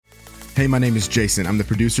Hey, my name is Jason. I'm the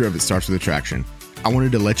producer of It Starts With Attraction. I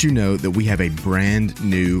wanted to let you know that we have a brand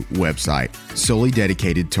new website solely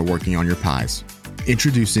dedicated to working on your pies.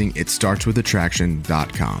 Introducing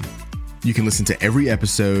itstartswithattraction.com. You can listen to every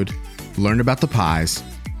episode, learn about the pies,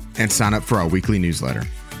 and sign up for our weekly newsletter.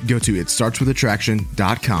 Go to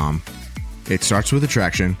itstartswithattraction.com. It starts with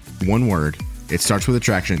attraction, one word,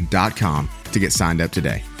 itstartswithattraction.com to get signed up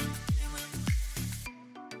today.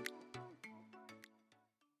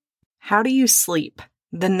 How do you sleep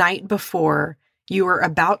the night before you are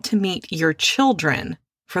about to meet your children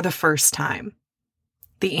for the first time?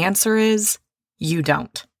 The answer is you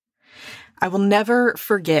don't. I will never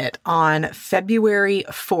forget on February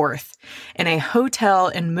 4th in a hotel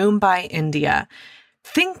in Mumbai, India,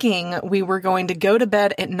 thinking we were going to go to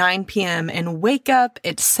bed at 9 p.m. and wake up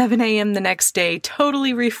at 7 a.m. the next day,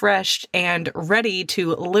 totally refreshed and ready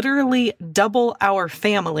to literally double our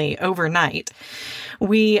family overnight.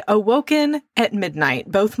 We awoken at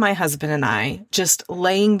midnight, both my husband and I, just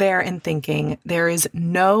laying there and thinking there is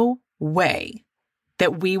no way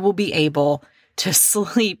that we will be able to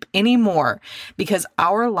sleep anymore because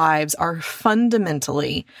our lives are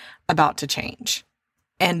fundamentally about to change.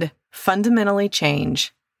 And fundamentally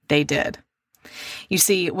change they did. You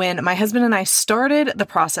see, when my husband and I started the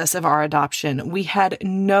process of our adoption, we had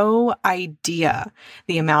no idea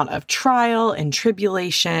the amount of trial and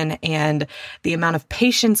tribulation and the amount of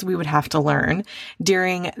patience we would have to learn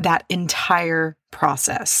during that entire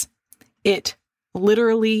process. It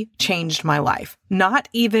literally changed my life. Not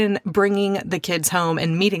even bringing the kids home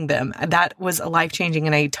and meeting them. That was life-changing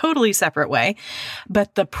in a totally separate way.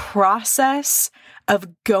 But the process of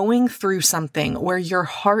going through something where your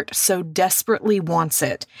heart so desperately wants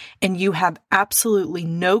it and you have absolutely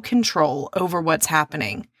no control over what's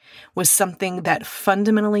happening was something that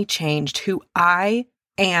fundamentally changed who I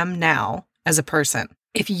am now as a person.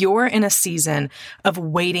 If you're in a season of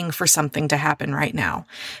waiting for something to happen right now,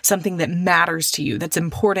 something that matters to you, that's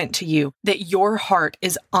important to you, that your heart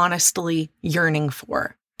is honestly yearning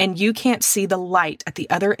for, and you can't see the light at the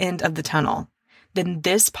other end of the tunnel, then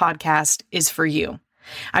this podcast is for you.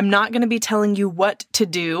 I'm not going to be telling you what to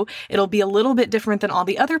do. It'll be a little bit different than all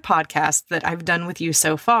the other podcasts that I've done with you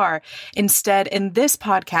so far. Instead, in this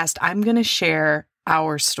podcast, I'm going to share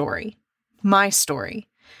our story, my story.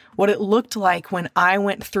 What it looked like when I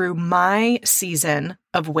went through my season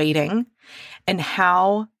of waiting and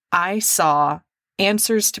how I saw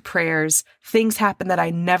answers to prayers, things happen that I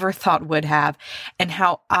never thought would have, and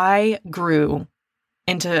how I grew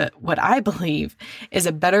into what I believe is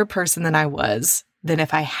a better person than I was than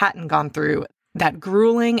if I hadn't gone through that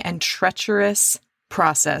grueling and treacherous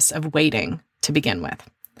process of waiting to begin with.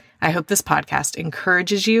 I hope this podcast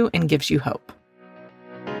encourages you and gives you hope.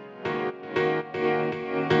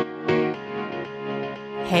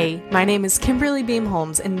 Hey, my name is Kimberly Beam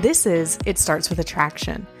Holmes, and this is It Starts With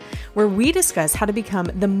Attraction, where we discuss how to become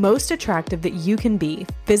the most attractive that you can be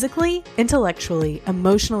physically, intellectually,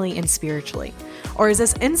 emotionally, and spiritually, or as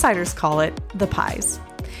us insiders call it, the pies.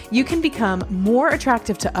 You can become more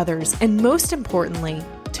attractive to others and most importantly,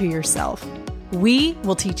 to yourself. We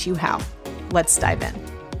will teach you how. Let's dive in.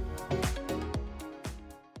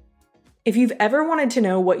 If you've ever wanted to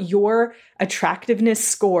know what your attractiveness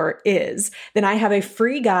score is, then I have a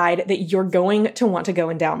free guide that you're going to want to go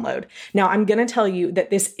and download. Now, I'm going to tell you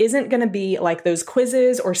that this isn't going to be like those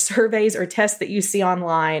quizzes or surveys or tests that you see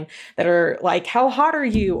online that are like, how hot are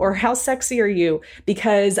you or how sexy are you?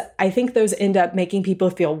 Because I think those end up making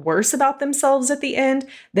people feel worse about themselves at the end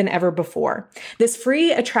than ever before. This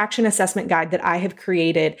free attraction assessment guide that I have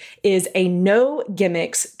created is a no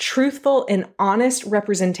gimmicks, truthful and honest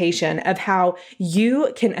representation of how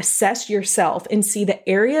you can assess yourself and see the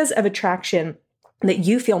areas of attraction that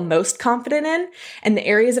you feel most confident in and the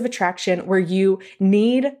areas of attraction where you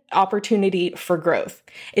need opportunity for growth.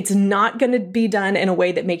 It's not going to be done in a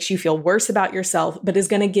way that makes you feel worse about yourself, but is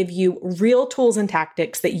going to give you real tools and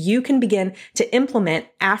tactics that you can begin to implement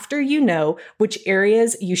after you know which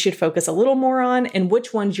areas you should focus a little more on and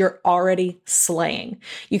which ones you're already slaying.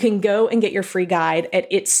 You can go and get your free guide at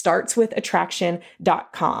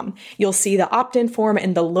itstartswithattraction.com. You'll see the opt-in form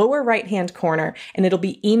in the lower right-hand corner, and it'll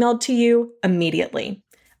be emailed to you immediately.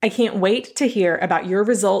 I can't wait to hear about your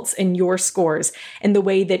results and your scores and the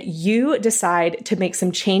way that you decide to make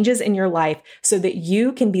some changes in your life so that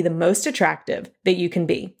you can be the most attractive that you can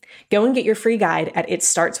be. Go and get your free guide at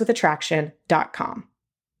itstartswithattraction.com.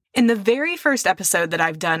 In the very first episode that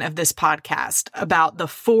I've done of this podcast about the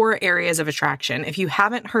 4 areas of attraction, if you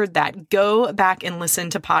haven't heard that, go back and listen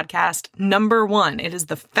to podcast number 1. It is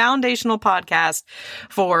the foundational podcast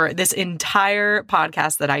for this entire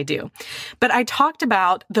podcast that I do. But I talked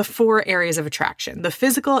about the 4 areas of attraction: the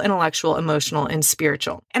physical, intellectual, emotional, and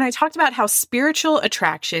spiritual. And I talked about how spiritual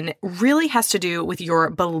attraction really has to do with your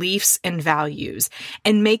beliefs and values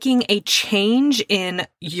and making a change in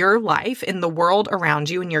your life, in the world around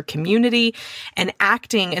you, in your community, and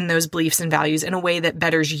acting in those beliefs and values in a way that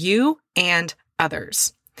betters you and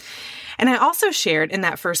others. And I also shared in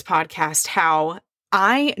that first podcast how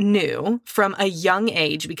I knew from a young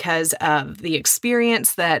age, because of the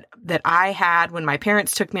experience that I had when my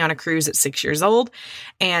parents took me on a cruise at 6 years old,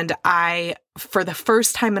 and I, for the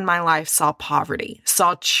first time in my life, saw poverty,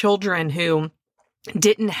 saw children who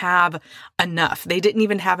didn't have enough. They didn't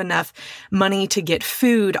even have enough money to get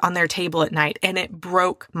food on their table at night, and it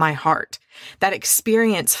broke my heart. That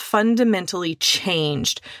experience fundamentally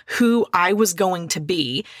changed who I was going to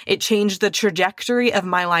be. It changed the trajectory of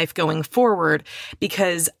my life going forward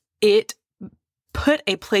because it put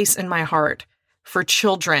a place in my heart for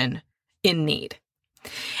children in need.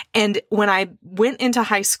 And when I went into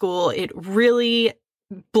high school, it really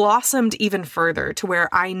blossomed even further to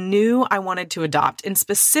where I knew I wanted to adopt. And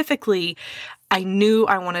specifically, I knew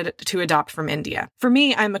I wanted to adopt from India. For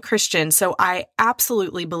me, I'm a Christian, so I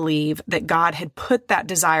absolutely believe that God had put that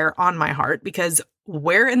desire on my heart, because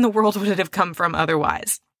where in the world would it have come from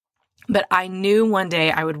otherwise? But I knew one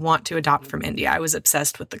day I would want to adopt from India. I was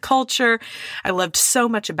obsessed with the culture. I loved so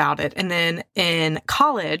much about it. And then in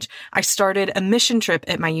college, I started a mission trip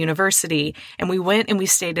at my university, and we went and we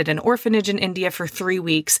stayed at an orphanage in India for 3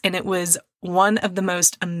 weeks. And it was one of the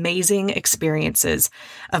most amazing experiences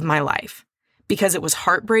of my life because it was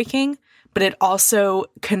heartbreaking, but it also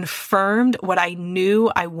confirmed what I knew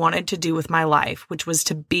I wanted to do with my life, which was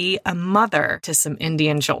to be a mother to some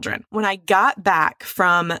Indian children. When I got back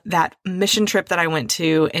from that mission trip that I went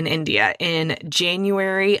to in India in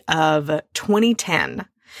January of 2010,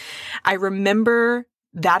 I remember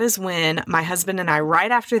that is when my husband and I,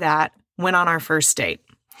 right after that, went on our first date.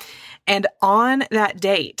 And on that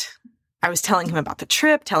date, I was telling him about the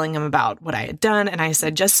trip, telling him about what I had done. And I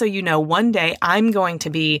said, just so you know, one day I'm going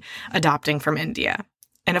to be adopting from India.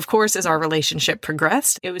 And of course, as our relationship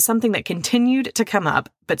progressed, it was something that continued to come up,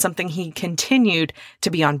 but something he continued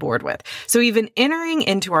to be on board with. So even entering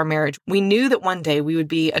into our marriage, we knew that one day we would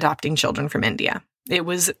be adopting children from India. It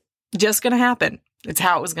was just going to happen. It's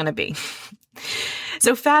how it was going to be.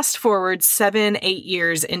 So fast forward 7-8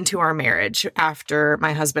 years into our marriage, after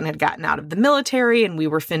my husband had gotten out of the military and we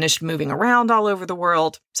were finished moving around all over the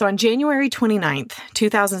world. So on January 29th,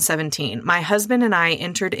 2017, my husband and I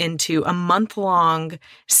entered into a month-long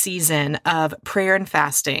season of prayer and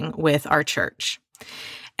fasting with our church.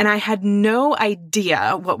 And I had no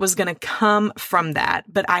idea what was going to come from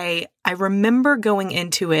that, but I remember going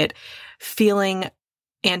into it feeling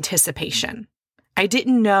anticipation. I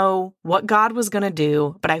didn't know what God was going to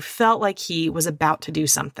do, but I felt like He was about to do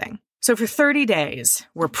something. So for 30 days,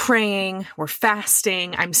 we're praying, we're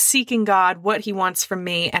fasting, I'm seeking God, what He wants from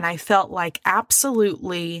me, and I felt like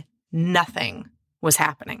absolutely nothing was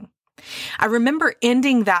happening. I remember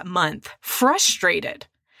ending that month frustrated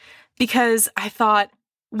because I thought,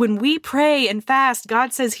 when we pray and fast,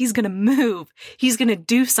 God says He's going to move, He's going to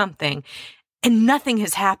do something, and nothing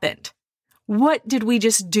has happened. What did we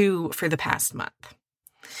just do for the past month?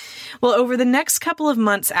 Well, over the next couple of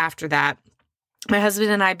months after that, my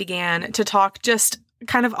husband and I began to talk just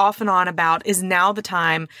kind of off and on about, is now the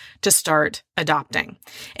time to start adopting?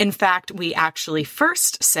 In fact, we actually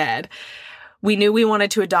first said, we knew we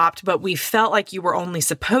wanted to adopt, but we felt like you were only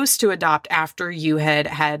supposed to adopt after you had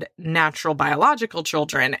had natural biological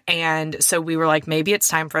children. And so we were like, maybe it's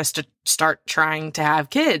time for us to start trying to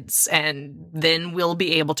have kids, and then we'll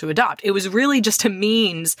be able to adopt. It was really just a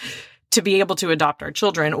means to be able to adopt our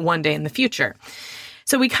children one day in the future.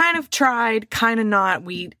 So we kind of tried, kind of not.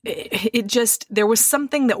 There was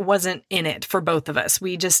something that wasn't in it for both of us.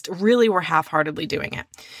 We just really were half-heartedly doing it.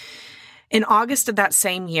 In August of that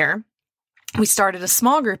same year, we started a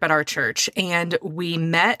small group at our church, and we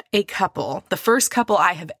met a couple, the first couple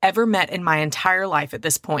I have ever met in my entire life at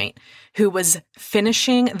this point, who was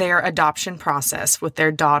finishing their adoption process with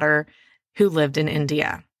their daughter who lived in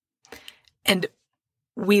India. And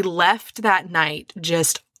we left that night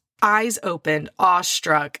just eyes open,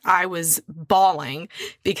 awestruck. I was bawling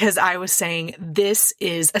because I was saying, this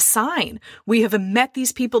is a sign. We have met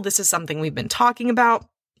these people. This is something we've been talking about.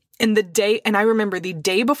 And I remember the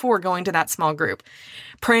day before going to that small group,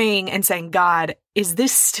 praying and saying, God, is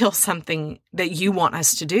this still something that you want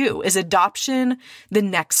us to do? Is adoption the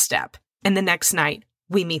next step? And the next night,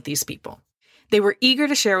 we meet these people. They were eager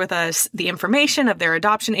to share with us the information of their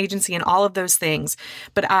adoption agency and all of those things.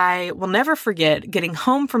 But I will never forget getting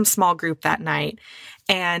home from small group that night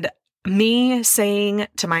and me saying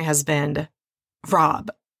to my husband,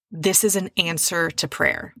 Rob, this is an answer to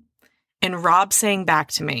prayer. And Rob saying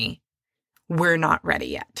back to me, we're not ready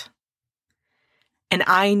yet. And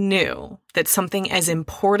I knew that something as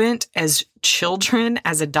important as children,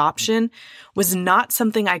 as adoption, was not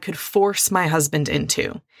something I could force my husband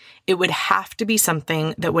into. It would have to be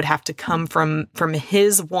something that would have to come from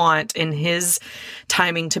his want and his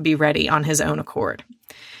timing to be ready on his own accord.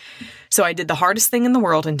 So I did the hardest thing in the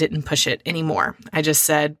world and didn't push it anymore. I just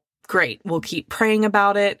said, great, we'll keep praying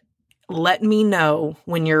about it. Let me know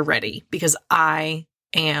when you're ready, because I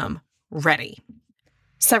am ready.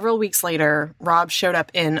 Several weeks later, Rob showed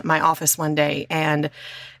up in my office one day and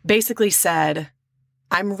basically said,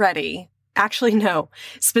 I'm ready. Actually, no.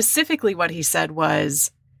 Specifically, what he said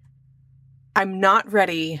was, I'm not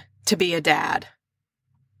ready to be a dad,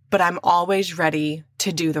 but I'm always ready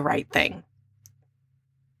to do the right thing.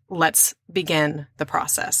 Let's begin the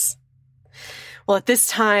process. Well, at this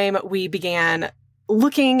time, we began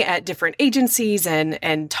looking at different agencies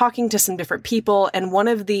and talking to some different people. And one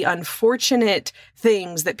of the unfortunate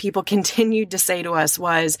things that people continued to say to us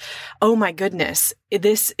was, oh my goodness,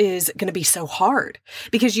 this is going to be so hard.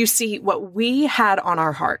 Because you see, what we had on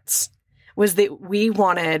our hearts was that we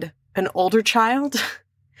wanted an older child.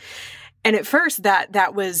 And at first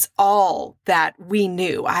that was all that we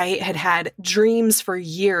knew. I had had dreams for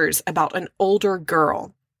years about an older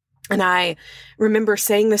girl. And I remember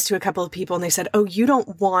saying this to a couple of people and they said, oh, you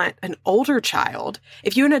don't want an older child.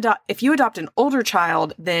 If you adopt an older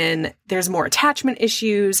child, then there's more attachment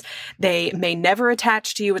issues. They may never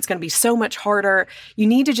attach to you. It's going to be so much harder. You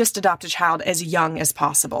need to just adopt a child as young as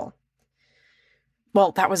possible.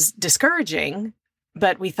 Well, that was discouraging,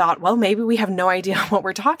 but we thought, well, maybe we have no idea what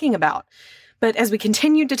we're talking about. But as we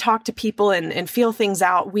continued to talk to people and feel things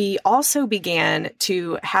out, we also began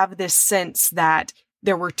to have this sense that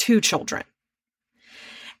there were two children.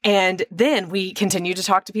 And then we continued to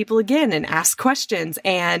talk to people again and ask questions.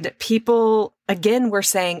 And people, again, were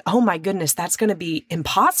saying, oh my goodness, that's going to be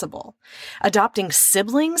impossible. Adopting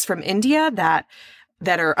siblings from India that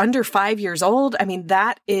are under 5 years old, I mean,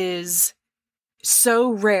 that is so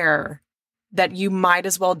rare that you might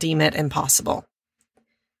as well deem it impossible.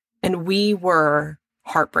 And we were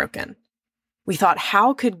heartbroken. We thought,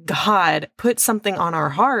 how could God put something on our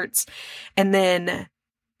hearts and then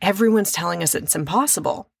everyone's telling us it's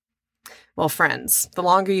impossible? Well, friends, the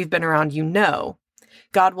longer you've been around, you know,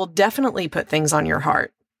 God will definitely put things on your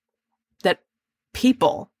heart that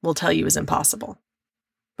people will tell you is impossible.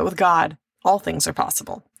 But with God, all things are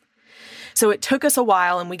possible. So it took us a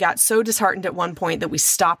while and we got so disheartened at one point that we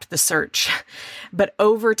stopped the search. But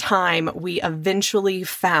over time, we eventually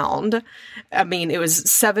found, it was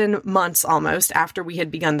 7 months almost after we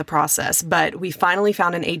had begun the process, but we finally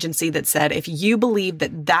found an agency that said, if you believe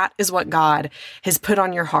that that is what God has put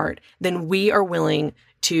on your heart, then we are willing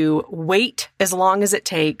to wait as long as it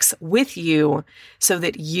takes with you so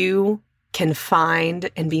that you can find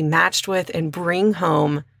and be matched with and bring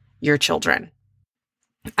home your children.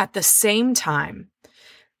 At the same time,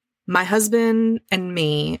 my husband and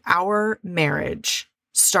me, our marriage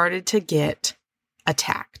started to get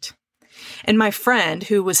attacked. And my friend,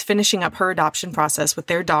 who was finishing up her adoption process with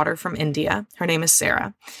their daughter from India, her name is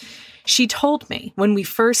Sarah, she told me when we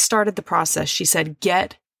first started the process, she said,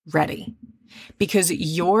 get ready, because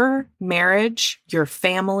your marriage, your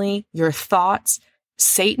family, your thoughts,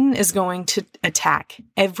 Satan is going to attack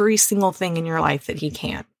every single thing in your life that he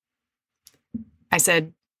can. I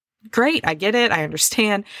said, great, I get it, I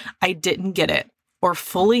understand. I didn't get it or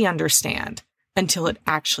fully understand until it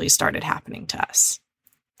actually started happening to us.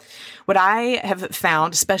 What I have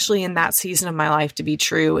found, especially in that season of my life, to be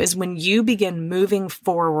true is when you begin moving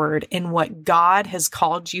forward in what God has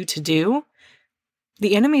called you to do,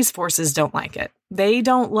 the enemy's forces don't like it. They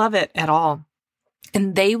don't love it at all.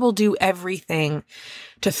 And they will do everything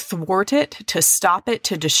to thwart it, to stop it,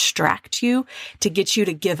 to distract you, to get you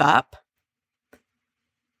to give up.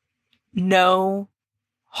 No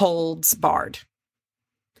holds barred.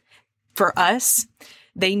 For us,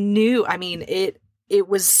 they knew, it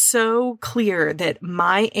was so clear that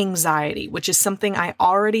my anxiety, which is something I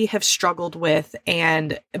already have struggled with,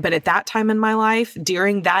 but at that time in my life,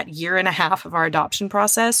 during that 1.5 years of our adoption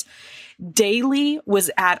process, Daily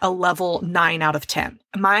was at a level 9 out of 10.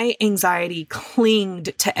 My anxiety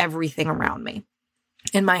clinged to everything around me.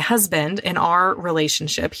 And my husband, in our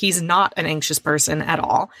relationship, he's not an anxious person at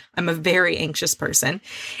all. I'm a very anxious person.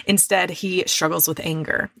 Instead, he struggles with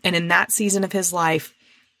anger. And in that season of his life,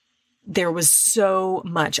 there was so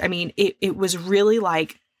much. I mean, it was really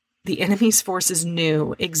like the enemy's forces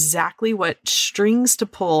knew exactly what strings to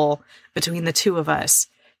pull between the two of us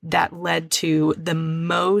that led to the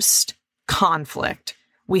most conflict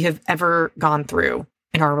we have ever gone through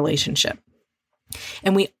in our relationship.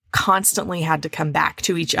 And we constantly had to come back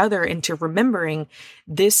to each other and to remembering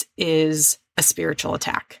this is a spiritual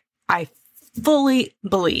attack. I fully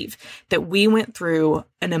believe that we went through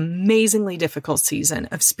an amazingly difficult season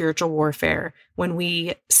of spiritual warfare when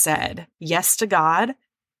we said yes to God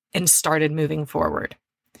and started moving forward.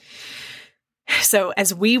 So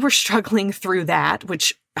as we were struggling through that,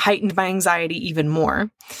 which heightened my anxiety even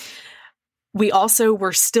more, we also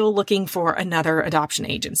were still looking for another adoption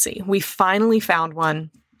agency. We finally found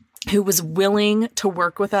one who was willing to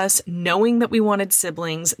work with us, knowing that we wanted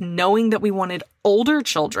siblings, knowing that we wanted older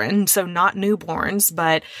children, so not newborns,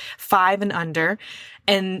 but 5 and under.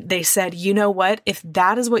 And they said, you know what? If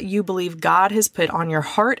that is what you believe God has put on your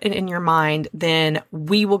heart and in your mind, then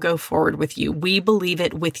we will go forward with you. We believe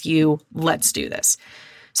it with you. Let's do this.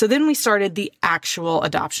 So then we started the actual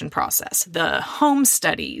adoption process, the home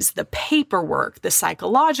studies, the paperwork, the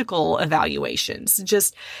psychological evaluations.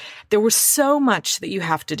 Just, there was so much that you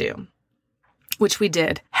have to do, which we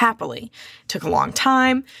did happily. It took a long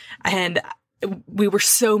time, and we were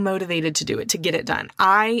so motivated to do it, to get it done.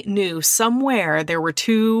 I knew somewhere there were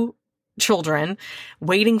 2 children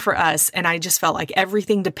waiting for us, and I just felt like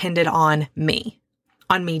everything depended on me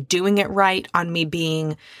doing it right, on me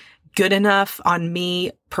being good enough, on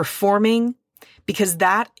me performing, because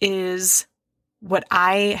that is what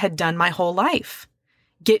I had done my whole life.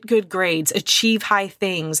 Get good grades, achieve high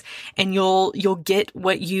things, and you'll get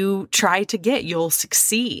what you try to get. You'll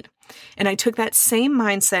succeed. And I took that same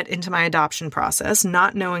mindset into my adoption process,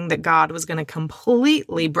 not knowing that God was going to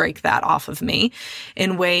completely break that off of me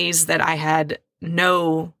in ways that I had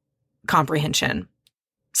no comprehension.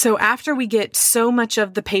 So after we get so much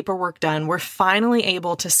of the paperwork done, we're finally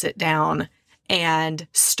able to sit down and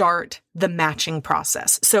start the matching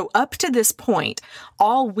process. So up to this point,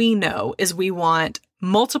 all we know is we want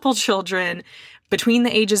multiple children between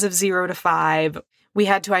the ages of 0 to 5. We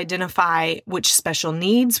had to identify which special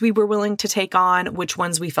needs we were willing to take on, which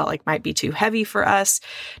ones we felt like might be too heavy for us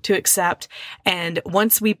to accept. And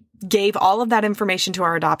once we gave all of that information to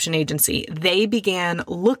our adoption agency, they began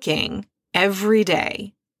looking every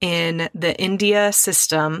day in the India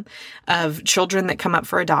system of children that come up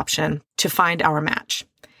for adoption to find our match.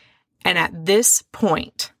 And at this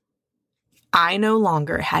point, I no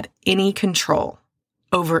longer had any control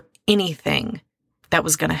over anything that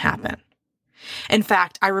was going to happen. In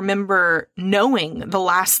fact, I remember knowing the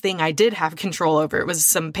last thing I did have control over. It was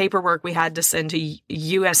some paperwork we had to send to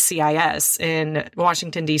USCIS in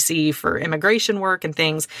Washington, D.C. for immigration work and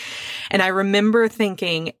things. And I remember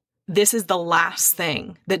thinking, this is the last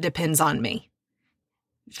thing that depends on me.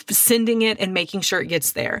 Sending it and making sure it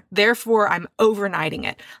gets there. Therefore, I'm overnighting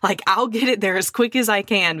it. Like, I'll get it there as quick as I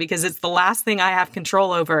can because it's the last thing I have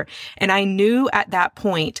control over. And I knew at that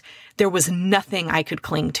point there was nothing I could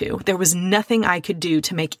cling to. There was nothing I could do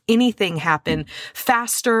to make anything happen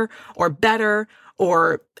faster or better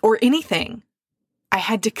or anything. I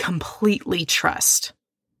had to completely trust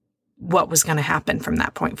what was going to happen from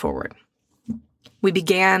that point forward. We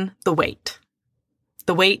began the wait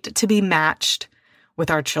to be matched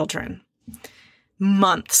with our children.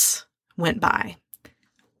 Months went by,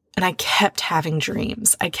 and I kept having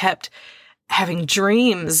dreams. I kept having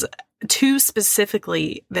dreams, 2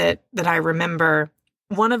 specifically that I remember.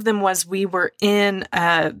 One of them was we were in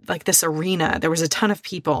like this arena. There was a ton of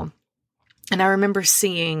people. And I remember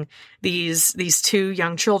seeing these 2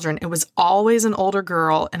 young children. It was always an older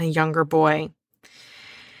girl and a younger boy.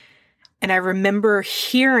 And I remember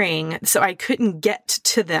hearing, so I couldn't get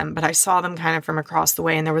to them, but I saw them kind of from across the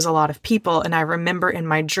way, and there was a lot of people. And I remember in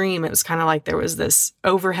my dream, it was kind of like there was this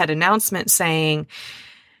overhead announcement saying,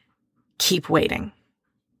 keep waiting.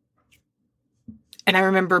 And I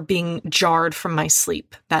remember being jarred from my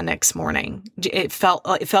sleep that next morning. It felt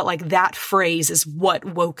like that phrase is what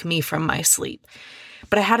woke me from my sleep.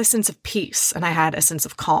 But I had a sense of peace and I had a sense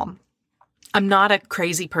of calm. I'm not a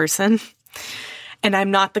crazy person. And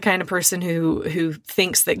I'm not the kind of person who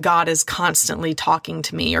thinks that God is constantly talking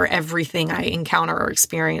to me or everything I encounter or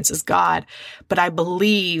experience is God. But I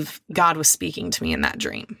believe God was speaking to me in that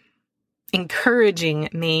dream. encouraging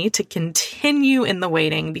me to continue in the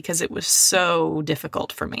waiting because it was so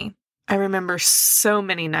difficult for me. I remember so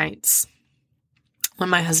many nights when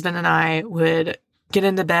my husband and I would get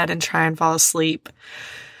into bed and try and fall asleep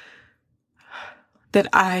that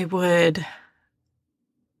I would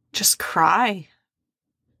just cry.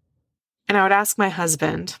 And I would ask my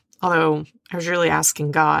husband, although I was really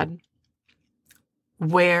asking God,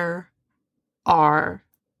 where are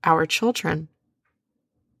our children?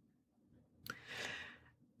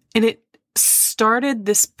 And it started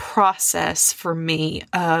this process for me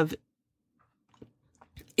of,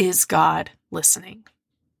 is God listening?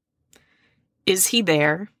 Is he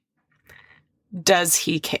there? Does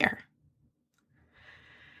he care?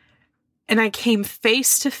 And I came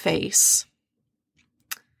face to face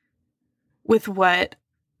with what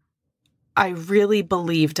I really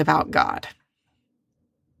believed about God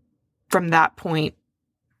from that point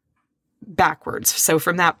backwards. So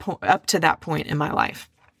from that point up to that point in my life,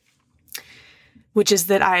 which is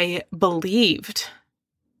that I believed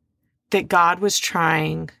that God was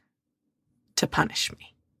trying to punish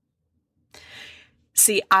me.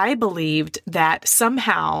 See, I believed that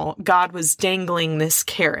somehow God was dangling this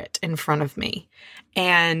carrot in front of me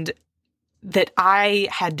and that I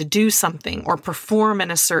had to do something or perform in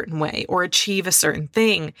a certain way or achieve a certain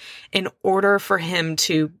thing in order for him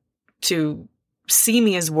to see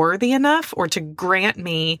me as worthy enough or to grant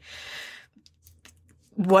me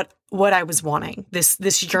what I was wanting,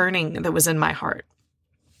 this yearning that was in my heart.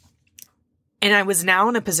 And I was now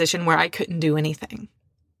in a position where I couldn't do anything.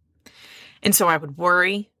 And so I would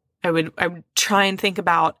worry. I would try and think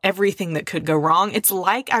about everything that could go wrong. It's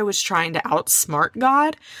like I was trying to outsmart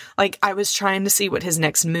God. Like I was trying to see what his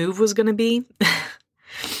next move was going to be.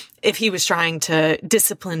 If he was trying to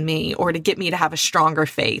discipline me or to get me to have a stronger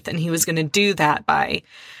faith. And he was going to do that by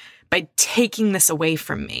taking this away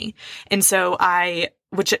from me. And so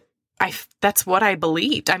that's what I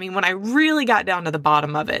believed. I mean, when I really got down to the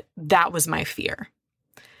bottom of it, that was my fear.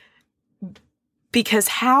 Because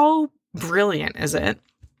how brilliant is it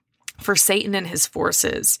for Satan and his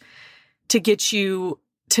forces to get you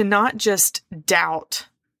to not just doubt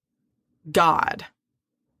God,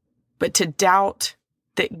 but to doubt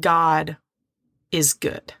that God is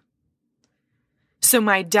good. So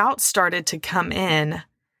my doubt started to come in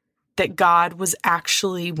that God was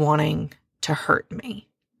actually wanting to hurt me.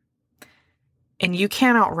 And you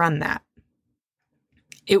can't outrun that.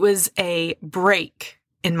 It was a break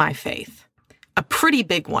in my faith, a pretty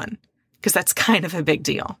big one, because that's kind of a big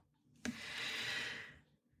deal.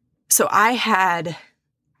 So I had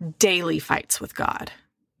daily fights with God.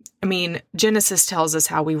 I mean, Genesis tells us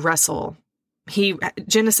how we wrestle.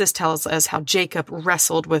 Genesis tells us how Jacob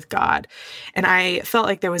wrestled with God. And I felt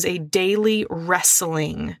like there was a daily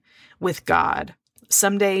wrestling with God.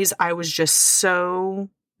 Some days I was just so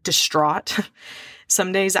distraught.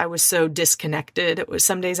 Some days I was so disconnected.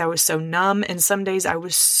 Some days I was so numb. And some days I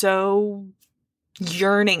was so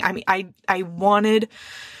yearning. I mean, I wanted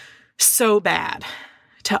so bad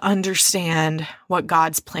to understand what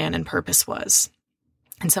God's plan and purpose was.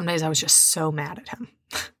 And some days I was just so mad at him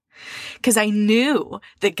because I knew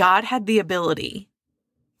that God had the ability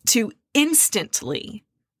to instantly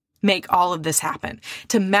make all of this happen,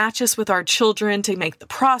 to match us with our children, to make the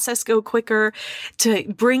process go quicker,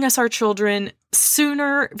 to bring us our children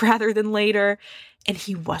sooner rather than later. And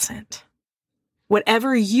he wasn't.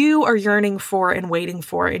 Whatever you are yearning for and waiting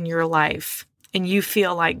for in your life, and you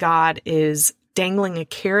feel like God is dangling a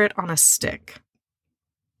carrot on a stick,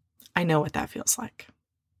 I know what that feels like.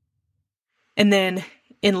 And then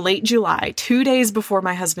in late July, 2 days before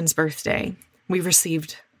my husband's birthday, we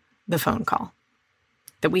received the phone call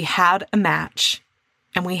that we had a match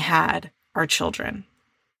and we had our children.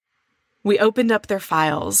 We opened up their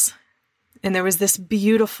files and there was this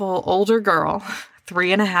beautiful older girl,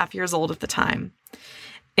 3.5 years old at the time,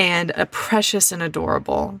 and a precious and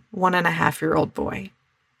adorable 1.5-year-old boy.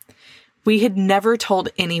 We had never told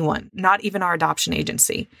anyone, not even our adoption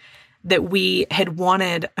agency, that we had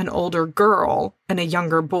wanted an older girl and a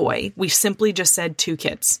younger boy. We simply just said 2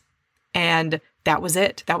 kids. And that was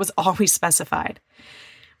it. That was all we specified.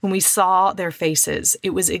 When we saw their faces,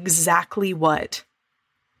 it was exactly what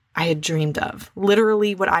I had dreamed of.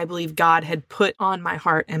 Literally what I believe God had put on my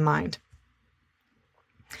heart and mind.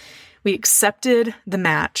 We accepted the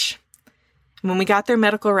match. When we got their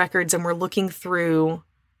medical records and were looking through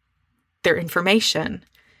their information,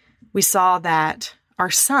 we saw that our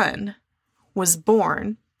son was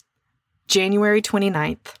born January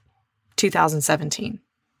 29th, 2017.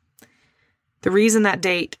 The reason that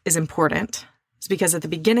date is important is because at the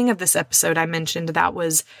beginning of this episode, I mentioned that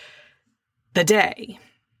was the day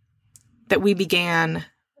that we began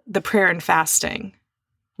the prayer and fasting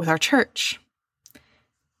with our church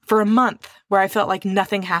for a month where I felt like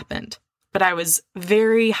nothing happened, but I was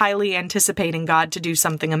very highly anticipating God to do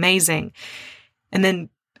something amazing. And then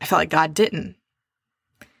I felt like God didn't.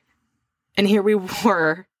 And here we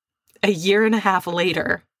were a year and a half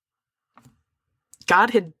later.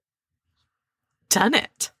 God had done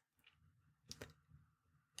it.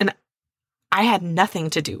 And I had nothing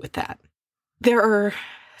to do with that. There are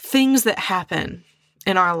things that happen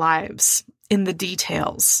in our lives, in the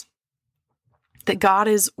details, that God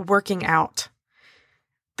is working out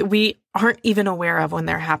that we aren't even aware of when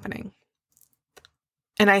they're happening.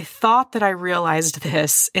 And I thought that I realized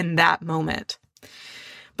this in that moment.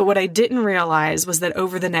 But what I didn't realize was that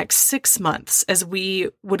over the next 6 months, as we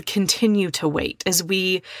would continue to wait, as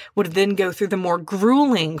we would then go through the more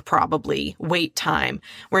grueling, probably, wait time,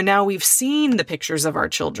 where now we've seen the pictures of our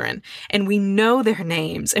children and we know their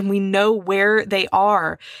names and we know where they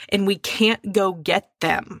are and we can't go get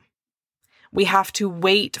them. We have to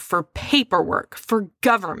wait for paperwork, for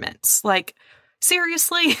governments. Like,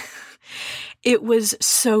 seriously? It was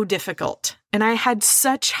so difficult. And I had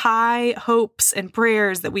such high hopes and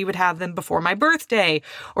prayers that we would have them before my birthday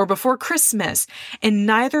or before Christmas. And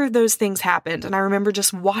neither of those things happened. And I remember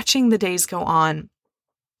just watching the days go on.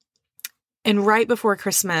 And right before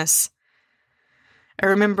Christmas, I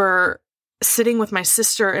remember sitting with my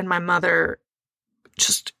sister and my mother,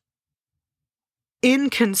 just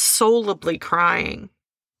inconsolably crying,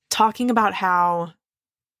 talking about how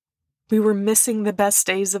we were missing the best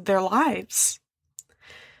days of their lives.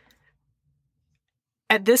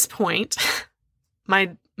 At this point,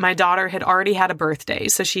 my daughter had already had a birthday,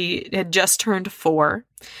 so she had just turned 4.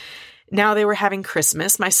 Now they were having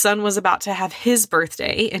Christmas. My son was about to have his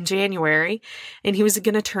birthday in January, and he was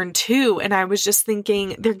going to turn 2. And I was just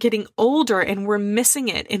thinking, they're getting older and we're missing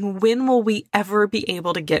it. And when will we ever be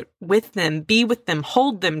able to get with them, be with them,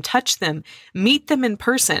 hold them, touch them, meet them in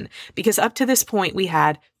person? Because up to this point, we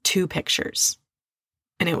had 2 pictures.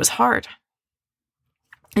 And it was hard.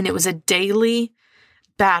 And it was a daily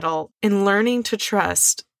battle in learning to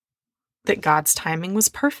trust that God's timing was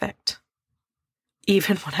perfect.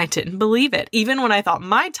 Even when I didn't believe it, even when I thought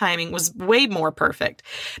my timing was way more perfect,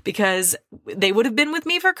 because they would have been with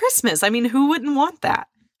me for Christmas. I mean, who wouldn't want that?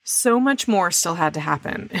 So much more still had to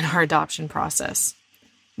happen in our adoption process.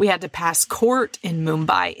 We had to pass court in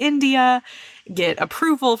Mumbai, India, get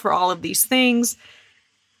approval for all of these things.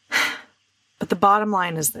 But the bottom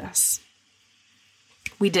line is this.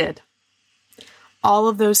 We did. All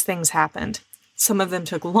of those things happened. Some of them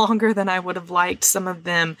took longer than I would have liked. Some of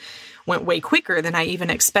them went way quicker than I even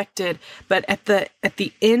expected. But at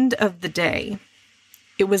the end of the day,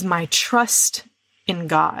 it was my trust in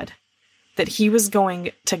God that He was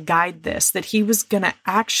going to guide this, that He was going to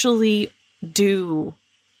actually do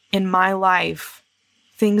in my life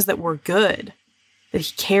things that were good, that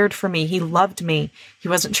He cared for me, He loved me, He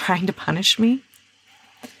wasn't trying to punish me,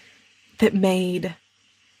 that made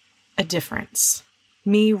a difference.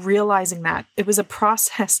 Me realizing that it was a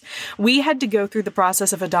process. We had to go through the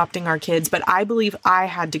process of adopting our kids, but I believe I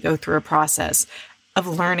had to go through a process of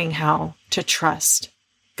learning how to trust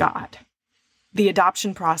God. The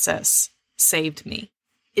adoption process saved me.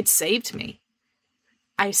 It saved me.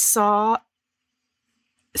 I saw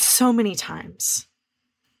so many times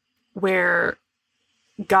where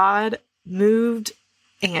God moved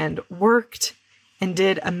and worked and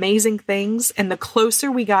did amazing things. And the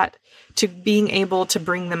closer we got to being able to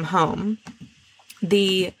bring them home,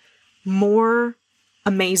 the more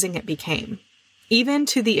amazing it became. Even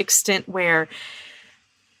to the extent where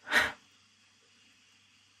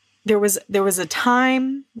there was a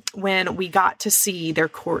time when we got to see their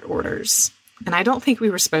court orders. And I don't think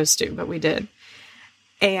we were supposed to, but we did.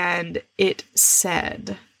 And it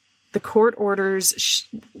said, the court orders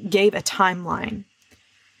gave a timeline.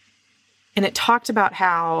 And it talked about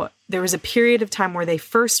how there was a period of time where they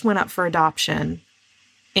first went up for adoption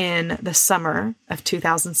in the summer of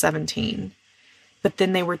 2017, but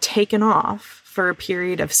then they were taken off for a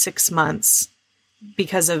period of 6 months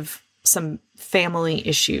because of some family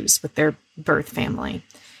issues with their birth family,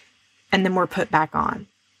 and then were put back on.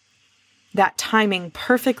 That timing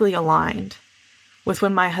perfectly aligned with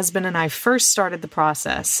when my husband and I first started the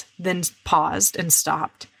process, then paused and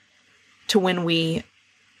stopped, to when we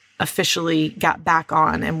officially got back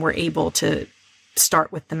on and were able to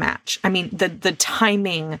start with the match. I mean, the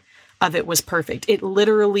timing of it was perfect. It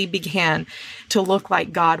literally began to look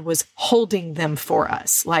like God was holding them for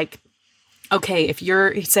us. Like okay, if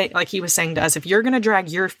you're like he was saying to us, if you're going to drag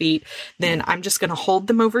your feet, then I'm just going to hold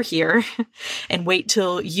them over here and wait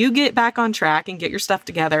till you get back on track and get your stuff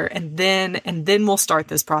together. And then we'll start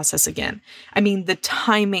this process again. I mean, the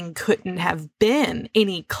timing couldn't have been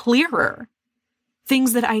any clearer.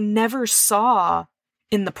 Things that I never saw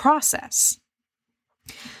in the process.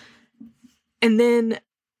 And then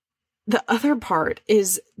the other part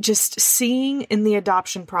is just seeing in the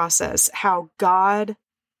adoption process how God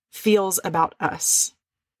feels about us.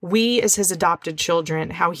 We as his adopted children,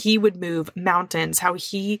 how he would move mountains, how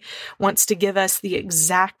he wants to give us the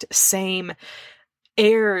exact same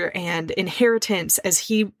heir and inheritance as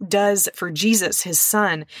he does for Jesus, his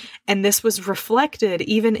son. And this was reflected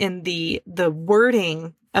even in the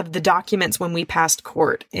wording of the documents when we passed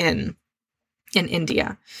court in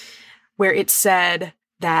India, where it said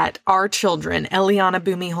that our children, Eliana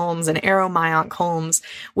Bumi Holmes and Arrow Mayank Holmes,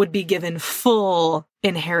 would be given full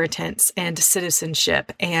inheritance and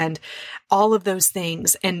citizenship and all of those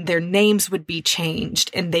things, and their names would be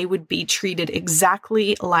changed, and they would be treated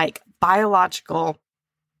exactly like biological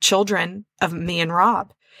children of me and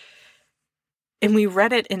Rob. And we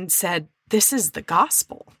read it and said, this is the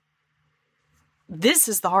gospel. This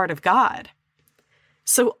is the heart of God.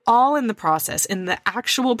 So all in the process, in the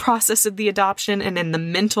actual process of the adoption and in the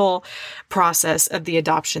mental process of the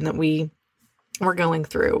adoption that we were going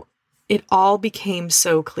through, it all became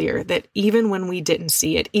so clear that even when we didn't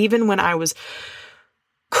see it, even when I was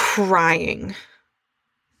crying,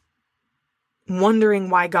 wondering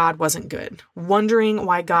why God wasn't good, wondering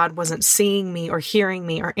why God wasn't seeing me or hearing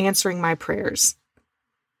me or answering my prayers,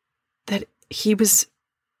 that he was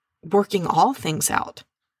working all things out,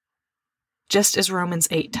 just as Romans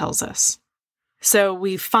 8 tells us. So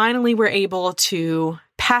we finally were able to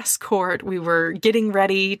pass court. We were getting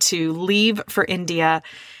ready to leave for India,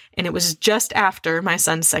 and it was just after my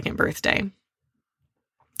son's second birthday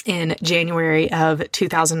in January of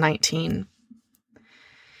 2019.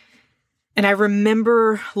 And I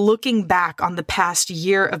remember looking back on the past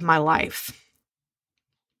year of my life,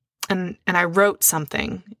 and I wrote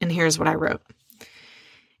something, and here's what I wrote.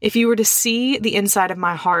 If you were to see the inside of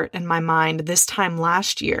my heart and my mind this time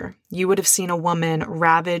last year, you would have seen a woman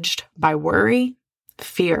ravaged by worry,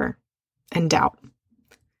 fear, and doubt,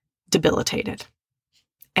 debilitated.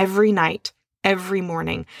 Every night, every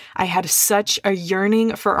morning, I had such a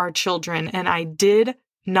yearning for our children, and I did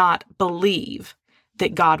not believe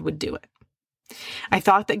that God would do it. I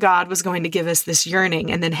thought that God was going to give us this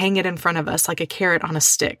yearning and then hang it in front of us like a carrot on a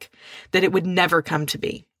stick, that it would never come to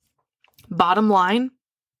be. Bottom line,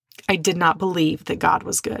 I did not believe that God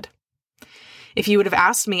was good. If you would have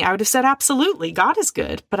asked me, I would have said, absolutely, God is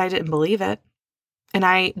good, but I didn't believe it. And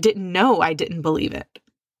I didn't know I didn't believe it.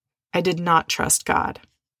 I did not trust God.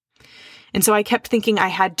 And so I kept thinking I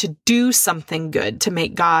had to do something good to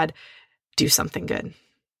make God do something good.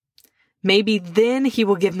 Maybe then he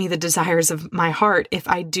will give me the desires of my heart if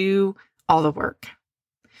I do all the work.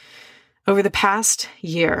 Over the past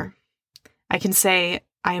year, I can say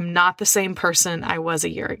I am not the same person I was a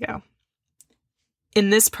year ago.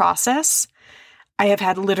 In this process, I have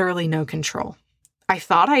had literally no control. I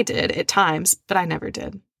thought I did at times, but I never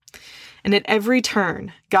did. And at every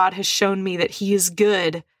turn, God has shown me that he is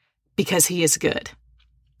good because he is good,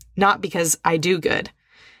 not because I do good.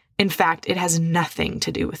 In fact, it has nothing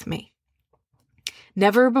to do with me.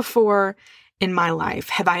 Never before in my life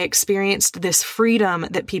have I experienced this freedom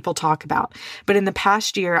that people talk about. But in the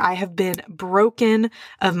past year, I have been broken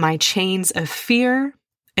of my chains of fear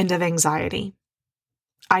and of anxiety.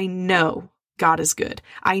 I know God is good.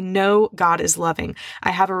 I know God is loving.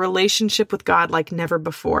 I have a relationship with God like never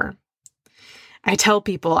before. I tell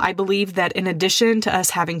people, I believe that in addition to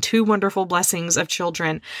us having two wonderful blessings of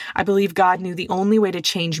children, I believe God knew the only way to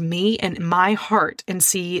change me and my heart and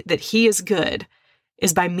see that he is good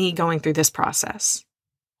is by me going through this process.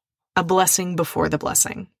 A blessing before the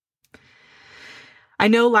blessing. I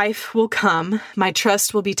know life will come. My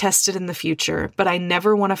trust will be tested in the future, but I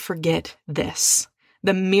never want to forget this.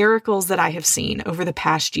 The miracles that I have seen over the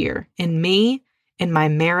past year in me, in my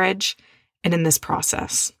marriage, and in this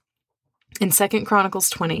process. In 2 Chronicles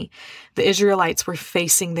 20, the Israelites were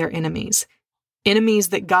facing their enemies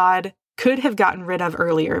that God could have gotten rid of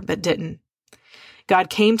earlier, but didn't. God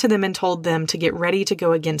came to them and told them to get ready to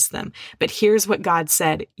go against them. But here's what God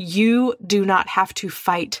said. You do not have to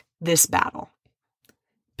fight this battle.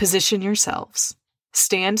 Position yourselves,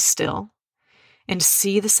 stand still, and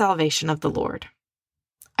see the salvation of the Lord.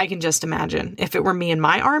 I can just imagine if it were me and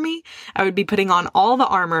my army, I would be putting on all the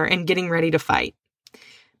armor and getting ready to fight.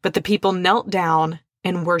 But the people knelt down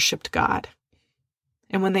and worshiped God.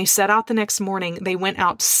 And when they set out the next morning, they went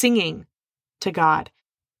out singing to God,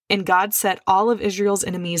 and God set all of Israel's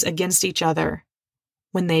enemies against each other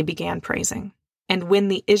when they began praising. And when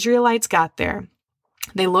the Israelites got there,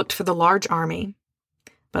 they looked for the large army,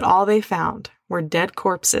 but all they found were dead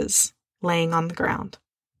corpses laying on the ground.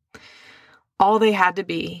 All they had to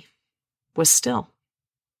be was still.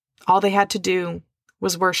 All they had to do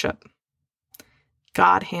was worship.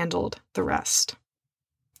 God handled the rest.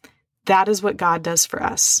 That is what God does for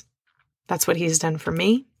us. That's what He's done for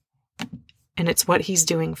me, and it's what He's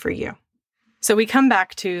doing for you. So we come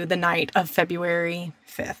back to the night of February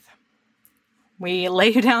 5th. We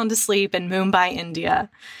lay down to sleep in Mumbai, India,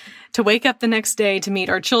 to wake up the next day to meet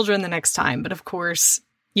our children the next time. But of course,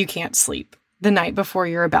 you can't sleep the night before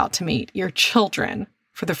you're about to meet your children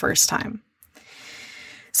for the first time.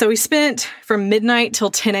 So we spent from midnight till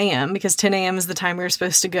 10 a.m. because 10 a.m. is the time we were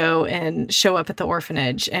supposed to go and show up at the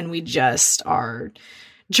orphanage. And we just are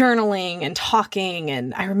journaling and talking.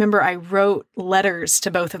 And I remember I wrote letters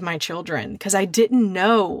to both of my children because I didn't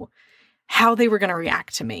know how they were going to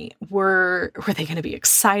react to me. Were they going to be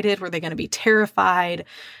excited? Were they going to be terrified?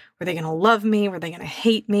 Were they going to love me? Were they going to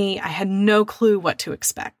hate me? I had no clue what to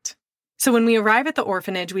expect. So when we arrive at the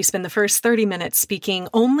orphanage, we spend the first 30 minutes speaking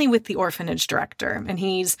only with the orphanage director, and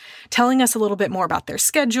he's telling us a little bit more about their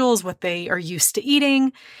schedules, what they are used to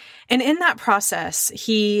eating. And in that process,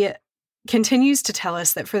 he continues to tell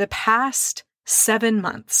us that for the past 7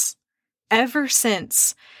 months, ever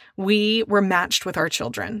since we were matched with our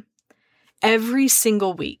children, every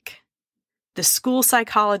single week, the school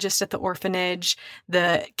psychologist at the orphanage,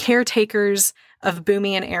 the caretakers of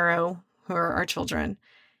Boomy and Arrow, who are our children,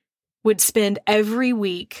 would spend every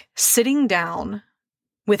week sitting down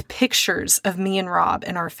with pictures of me and Rob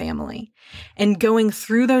and our family and going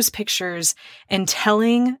through those pictures and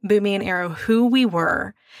telling Boomy and Arrow who we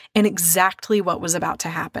were and exactly what was about to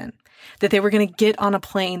happen. That they were going to get on a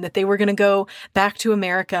plane, that they were going to go back to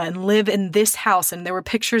America and live in this house. And there were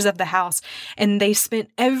pictures of the house. And they spent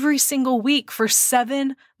every single week for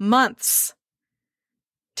 7 months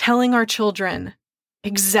telling our children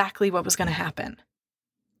exactly what was going to happen.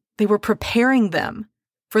 They were preparing them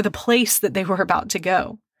for the place that they were about to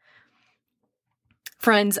go.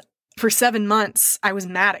 Friends, for 7 months, I was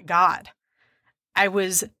mad at God. I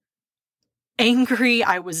was angry.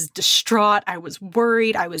 I was distraught. I was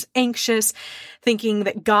worried. I was anxious, thinking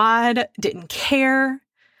that God didn't care,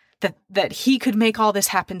 that He could make all this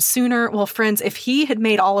happen sooner. Well, friends, if He had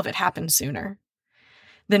made all of it happen sooner,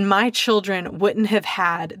 then my children wouldn't have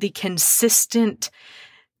had the consistent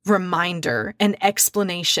reminder and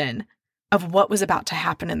explanation of what was about to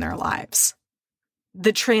happen in their lives.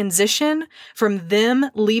 The transition from them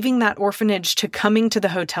leaving that orphanage to coming to the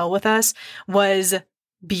hotel with us was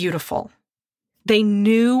beautiful. They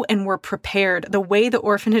knew and were prepared. The way the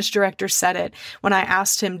orphanage director said it when I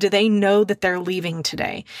asked him, do they know that they're leaving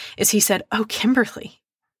today? Is he said, oh, Kimberly,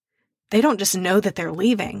 they don't just know that they're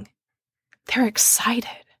leaving. They're excited.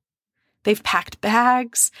 They've packed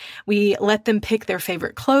bags. We let them pick their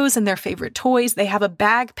favorite clothes and their favorite toys. They have a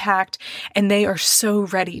bag packed and they are so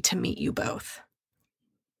ready to meet you both.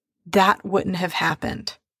 That wouldn't have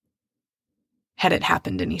happened had it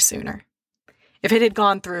happened any sooner. If it had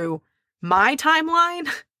gone through my timeline,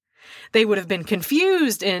 they would have been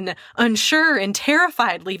confused and unsure and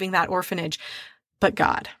terrified leaving that orphanage. But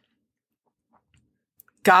God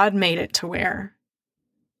made it to where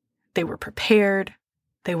they were prepared,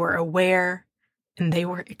 they were aware, and they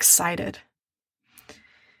were excited.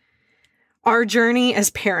 Our journey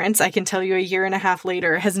as parents, I can tell you 1.5 years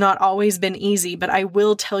later, has not always been easy, but I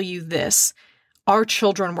will tell you this. Our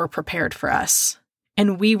children were prepared for us,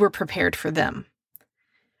 and we were prepared for them.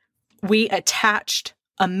 We attached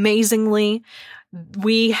amazingly.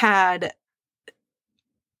 We had,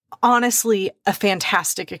 honestly, a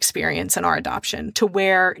fantastic experience in our adoption to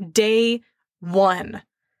where day one,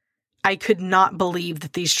 I could not believe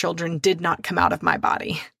that these children did not come out of my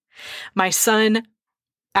body. My son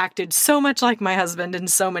acted so much like my husband in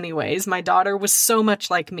so many ways. My daughter was so much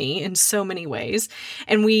like me in so many ways.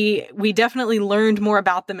 And we definitely learned more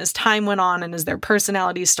about them as time went on and as their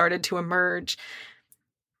personalities started to emerge.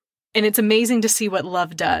 And it's amazing to see what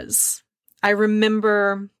love does. I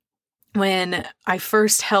remember when I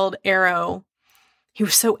first held Arrow, he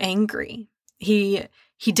was so angry. He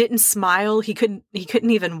didn't smile. He couldn't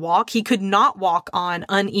even walk. He could not walk on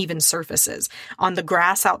uneven surfaces. On the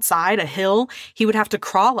grass outside, a hill, he would have to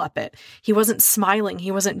crawl up it. He wasn't smiling.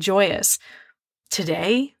 He wasn't joyous.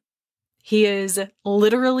 Today, he is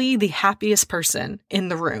literally the happiest person in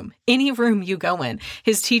the room. Any room you go in.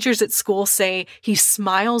 His teachers at school say he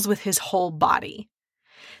smiles with his whole body.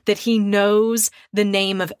 that he knows the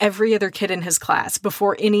name of every other kid in his class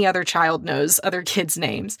before any other child knows other kids'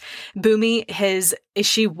 names. Boomy,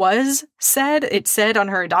 it said on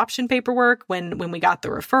her adoption paperwork when we got the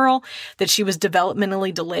referral that she was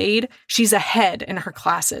developmentally delayed. She's ahead in her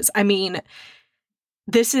classes. I mean,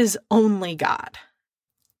 this is only God.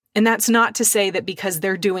 And that's not to say that because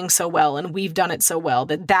they're doing so well and we've done it so well,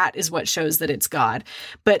 that is what shows that it's God.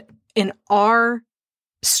 But in our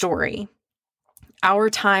story, our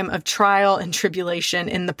time of trial and tribulation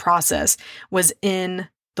in the process was in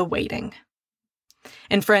the waiting.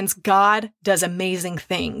 And friends, God does amazing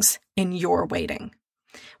things in your waiting.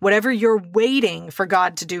 Whatever you're waiting for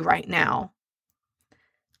God to do right now,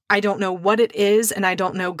 I don't know what it is, and I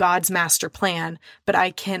don't know God's master plan, but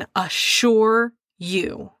I can assure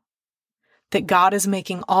you that God is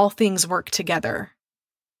making all things work together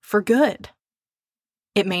for good.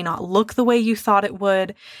 It may not look the way you thought it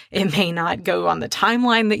would. It may not go on the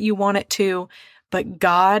timeline that you want it to, but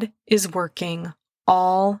God is working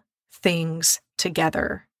all things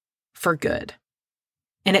together for good.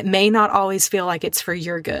 And it may not always feel like it's for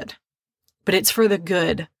your good, but it's for the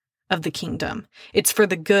good of the kingdom. It's for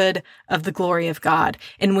the good of the glory of God.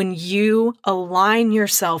 And when you align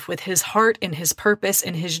yourself with his heart and his purpose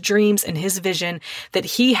and his dreams and his vision that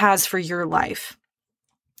he has for your life,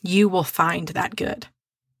 you will find that good.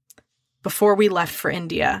 Before we left for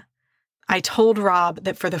India, I told Rob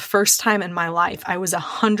that for the first time in my life, I was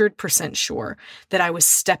 100% sure that I was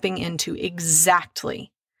stepping into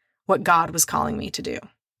exactly what God was calling me to do.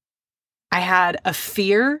 I had a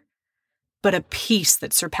fear, but a peace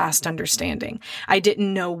that surpassed understanding. I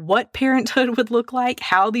didn't know what parenthood would look like,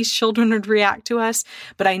 how these children would react to us,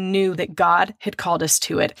 but I knew that God had called us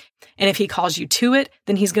to it. And if he calls you to it,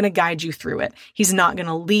 then he's going to guide you through it. He's not going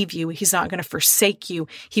to leave you. He's not going to forsake you.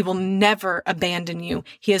 He will never abandon you.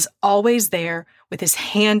 He is always there with his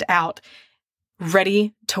hand out,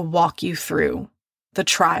 ready to walk you through the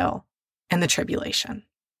trial and the tribulation.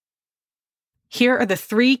 Here are the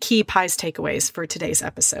 3 key Pies takeaways for today's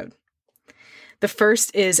episode. The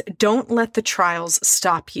first is, don't let the trials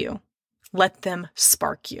stop you. Let them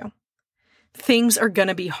spark you. Things are going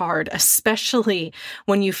to be hard, especially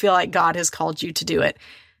when you feel like God has called you to do it.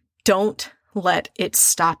 Don't let it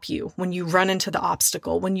stop you when you run into the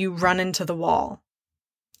obstacle, when you run into the wall.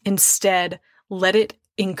 Instead, let it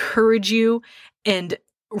encourage you and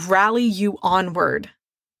rally you onward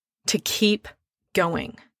to keep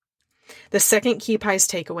going. The second key Pies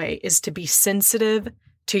takeaway is to be sensitive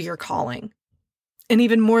to your calling. And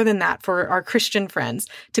even more than that, for our Christian friends,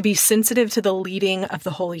 to be sensitive to the leading of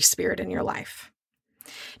the Holy Spirit in your life.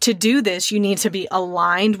 To do this, you need to be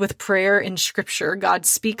aligned with prayer and scripture. God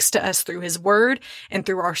speaks to us through his word and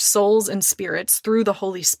through our souls and spirits, through the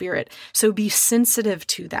Holy Spirit. So be sensitive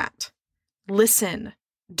to that. Listen,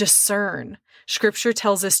 discern. Scripture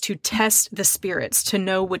tells us to test the spirits to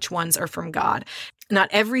know which ones are from God. Not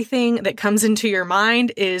everything that comes into your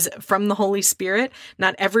mind is from the Holy Spirit.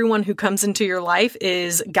 Not everyone who comes into your life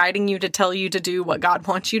is guiding you to tell you to do what God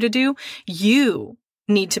wants you to do. You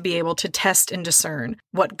need to be able to test and discern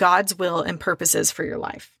what God's will and purpose is for your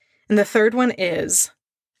life. And the third one is,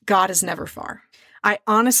 God is never far. I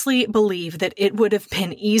honestly believe that it would have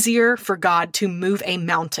been easier for God to move a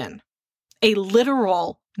mountain, a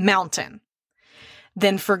literal mountain,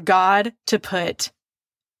 than for God to put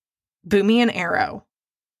Boomy and Arrow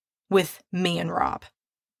with me and Rob.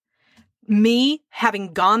 Me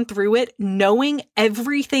having gone through it, knowing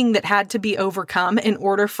everything that had to be overcome in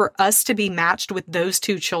order for us to be matched with those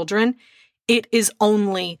 2 children, it is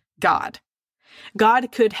only God.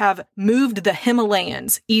 God could have moved the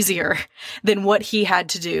Himalayas easier than what he had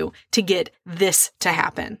to do to get this to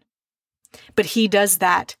happen. But he does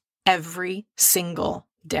that every single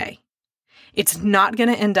day. It's not going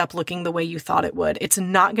to end up looking the way you thought it would. It's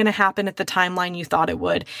not going to happen at the timeline you thought it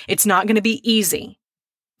would. It's not going to be easy.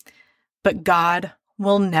 But God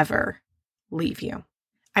will never leave you.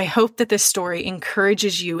 I hope that this story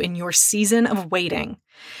encourages you in your season of waiting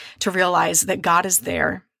to realize that God is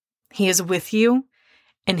there. He is with you,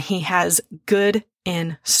 and he has good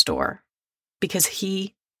in store because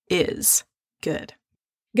he is good.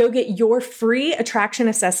 Go get your free attraction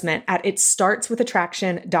assessment at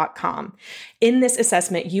itstartswithattraction.com. In this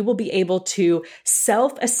assessment, you will be able to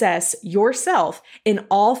self-assess yourself in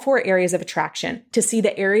all 4 areas of attraction to see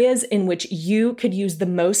the areas in which you could use the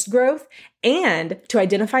most growth and to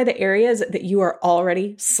identify the areas that you are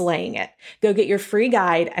already slaying it. Go get your free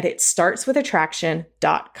guide at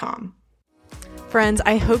itstartswithattraction.com. Friends,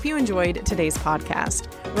 I hope you enjoyed today's podcast.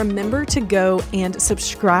 Remember to go and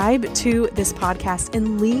subscribe to this podcast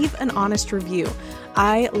and leave an honest review.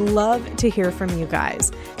 I love to hear from you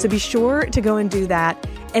guys. So be sure to go and do that.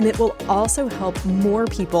 And it will also help more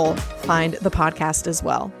people find the podcast as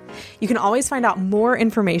well. You can always find out more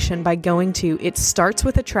information by going to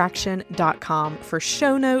itstartswithattraction.com for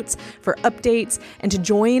show notes, for updates, and to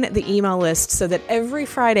join the email list so that every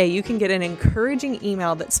Friday you can get an encouraging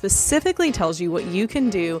email that specifically tells you what you can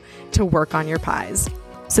do to work on your pies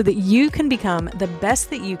so that you can become the best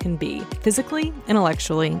that you can be physically,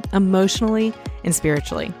 intellectually, emotionally, and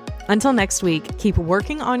spiritually. Until next week, keep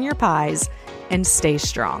working on your pies and stay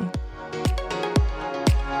strong.